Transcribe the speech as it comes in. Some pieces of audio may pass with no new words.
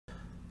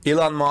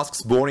Elon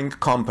Musk's boring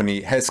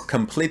company has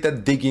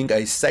completed digging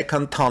a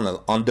second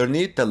tunnel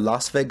underneath the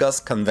Las Vegas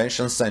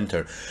Convention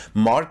Center,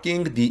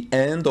 marking the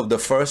end of the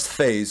first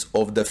phase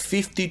of the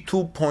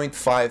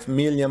 $52.5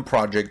 million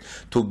project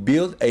to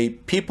build a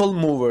people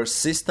mover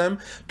system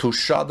to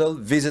shuttle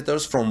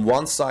visitors from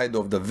one side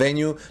of the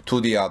venue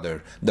to the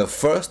other. The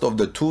first of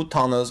the two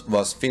tunnels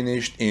was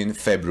finished in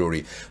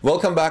February.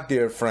 Welcome back,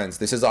 dear friends.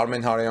 This is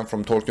Armen Harayan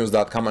from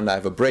TorqueNews.com, and I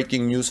have a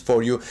breaking news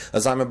for you.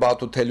 As I'm about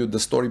to tell you the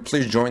story,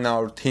 please join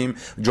our team,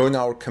 join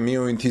our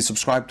community,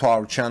 subscribe to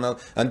our channel,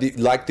 and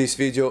like this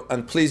video,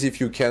 and please,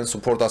 if you can,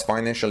 support us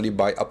financially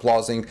by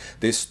applauding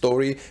this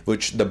story,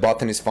 which the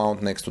button is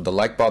found next to the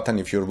like button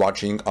if you're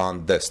watching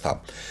on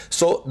desktop.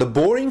 So the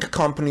Boring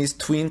Company's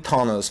twin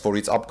tunnels for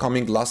its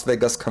upcoming Las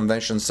Vegas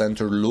Convention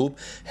Center loop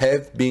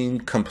have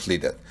been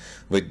completed,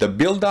 with the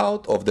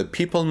build-out of the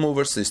people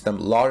mover system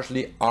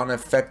largely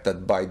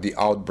unaffected by the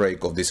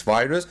outbreak of this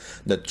virus.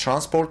 The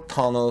transport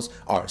tunnels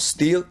are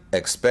still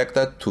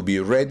expected to be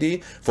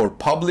ready for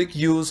public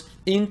use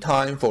in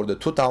time for the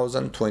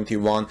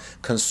 2021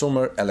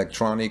 Consumer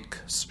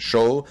Electronics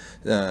Show,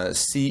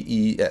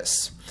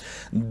 CES.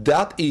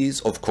 That is,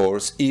 of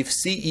course, if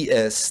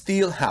CES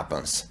still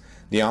happens.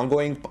 The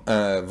ongoing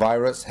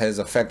virus has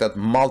affected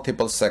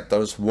multiple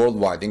sectors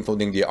worldwide,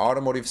 including the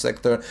automotive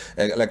sector,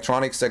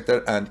 electronic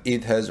sector, and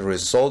it has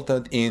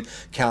resulted in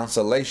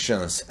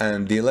cancellations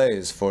and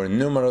delays for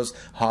numerous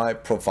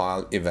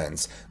high-profile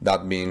events.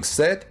 That being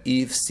said,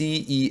 if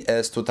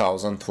CES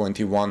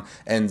 2021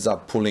 ends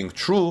up pulling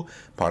through,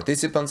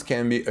 participants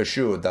can be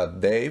assured that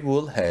they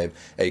will have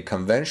a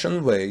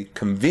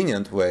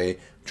convenient way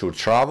to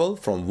travel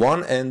from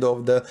one end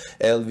of the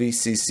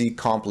LVCC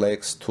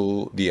complex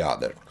to the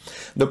other.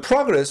 The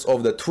progress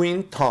of the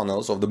twin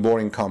tunnels of the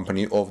Boring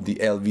Company of the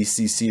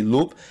LVCC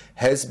loop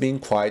has been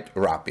quite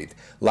rapid,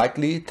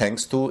 likely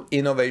thanks to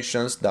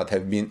innovations that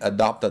have been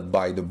adopted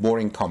by the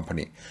Boring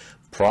Company.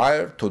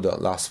 Prior to the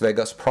Las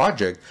Vegas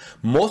project,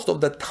 most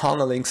of the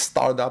tunneling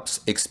startups'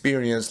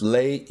 experience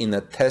lay in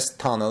a test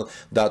tunnel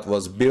that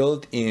was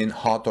built in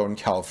Hawthorne,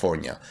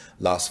 California.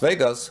 Las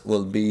Vegas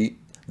will be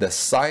the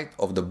site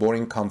of the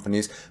Boring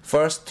Company's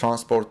first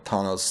transport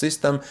tunnel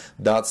system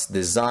that's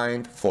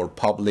designed for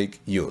public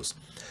use.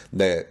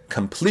 The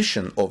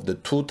completion of the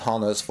two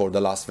tunnels for the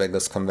Las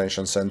Vegas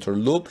Convention Center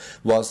loop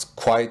was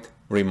quite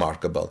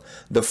remarkable.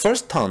 The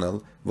first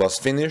tunnel was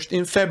finished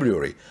in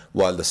February,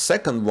 while the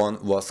second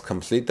one was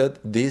completed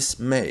this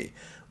May.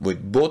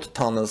 With both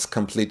tunnels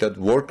completed,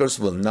 workers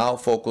will now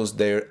focus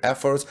their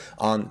efforts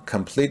on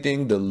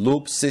completing the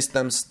loop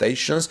system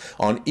stations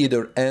on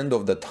either end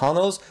of the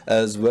tunnels,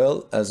 as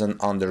well as an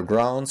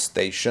underground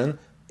station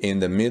in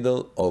the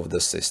middle of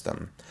the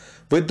system.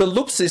 With the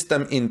loop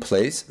system in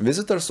place,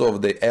 visitors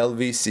of the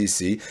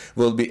LVCC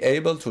will be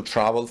able to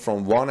travel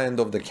from one end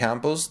of the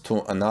campus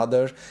to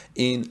another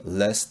in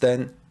less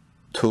than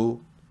 2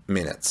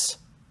 minutes.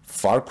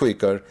 Far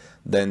quicker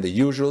than the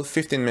usual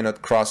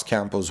 15-minute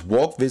cross-campus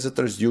walk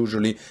visitors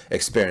usually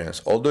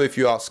experience. Although if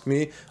you ask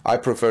me, I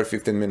prefer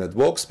 15-minute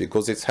walks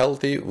because it's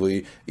healthy,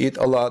 we eat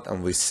a lot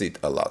and we sit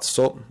a lot.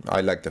 So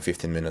I like the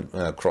 15-minute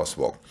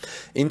crosswalk.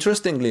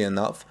 Interestingly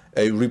enough,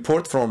 a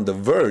report from The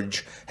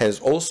Verge has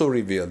also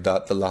revealed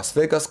that the Las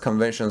Vegas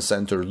Convention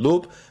Center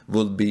loop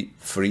will be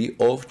free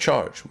of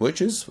charge,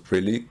 which is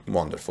really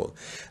wonderful.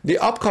 The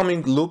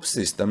upcoming loop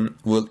system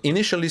will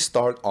initially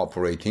start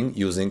operating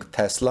using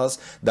Teslas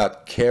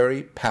that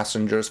carry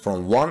passengers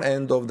from one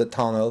end of the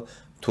tunnel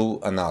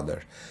to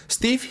another.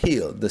 Steve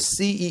Hill, the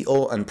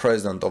CEO and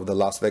president of the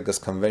Las Vegas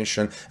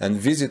Convention and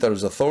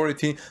Visitors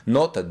Authority,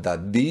 noted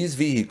that these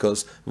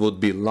vehicles would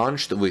be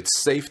launched with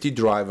safety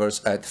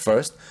drivers at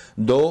first,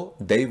 though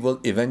they will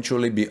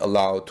eventually be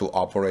allowed to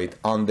operate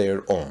on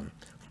their own.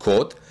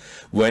 Quote,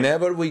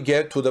 "Whenever we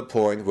get to the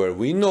point where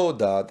we know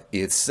that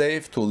it's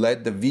safe to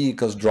let the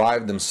vehicles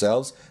drive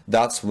themselves,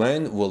 that's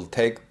when we'll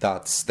take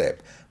that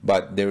step.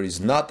 But there is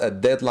not a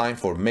deadline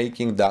for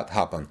making that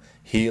happen,"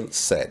 Hill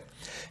said.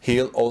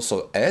 Hill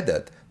also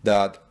added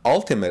that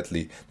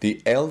ultimately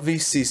the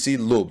LVCC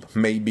loop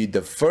may be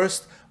the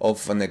first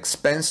of an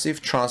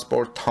expensive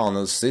transport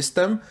tunnel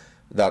system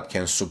that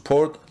can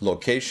support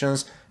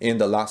locations in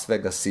the Las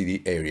Vegas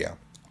city area.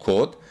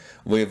 Quote,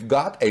 "We've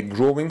got a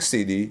growing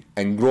city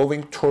and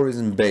growing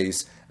tourism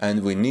base,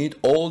 and we need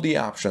all the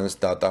options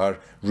that are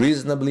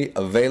reasonably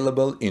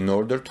available in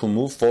order to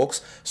move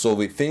folks, so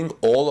we think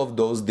all of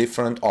those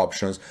different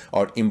options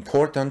are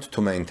important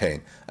to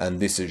maintain. And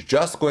this is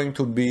just going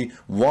to be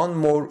one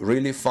more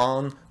really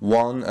fun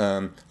one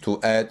to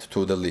add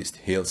to the list,"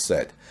 Hill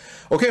said.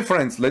 Okay,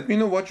 friends, let me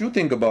know what you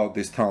think about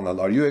this tunnel.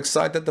 Are you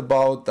excited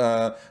about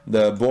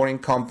the Boring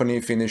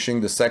Company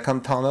finishing the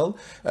second tunnel?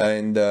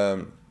 And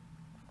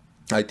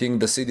I think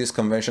the Cities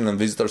Convention and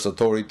Visitors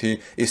Authority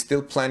is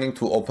still planning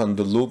to open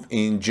the loop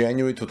in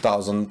January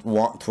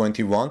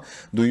 2021.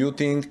 Do you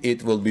think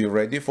it will be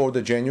ready for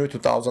the January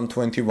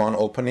 2021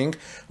 opening?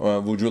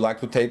 Would you like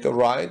to take a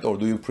ride, or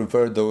do you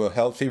prefer the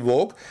healthy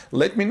walk?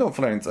 Let me know,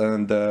 friends,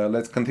 and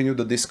let's continue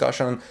the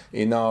discussion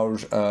in our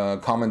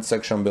comment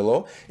section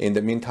below. In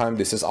the meantime,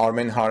 this is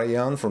Armen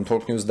Harayan from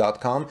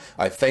TorqueNews.com.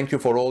 I thank you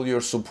for all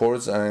your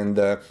supports and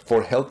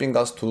for helping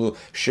us to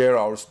share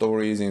our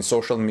stories in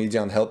social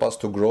media and help us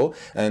to grow.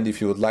 And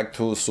if you would like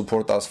to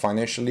support us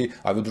financially,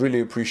 I would really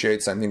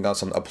appreciate sending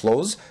us an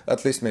applause,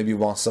 at least maybe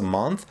once a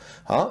month,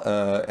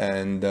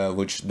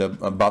 which the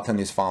button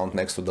is found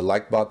next to the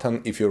like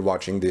button if you're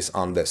watching this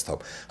on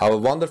desktop. Have a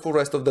wonderful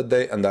rest of the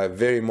day, and I have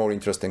very more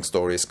interesting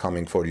stories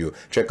coming for you.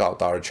 Check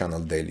out our channel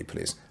daily,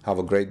 please. Have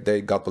a great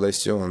day. God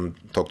bless you, and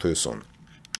talk to you soon.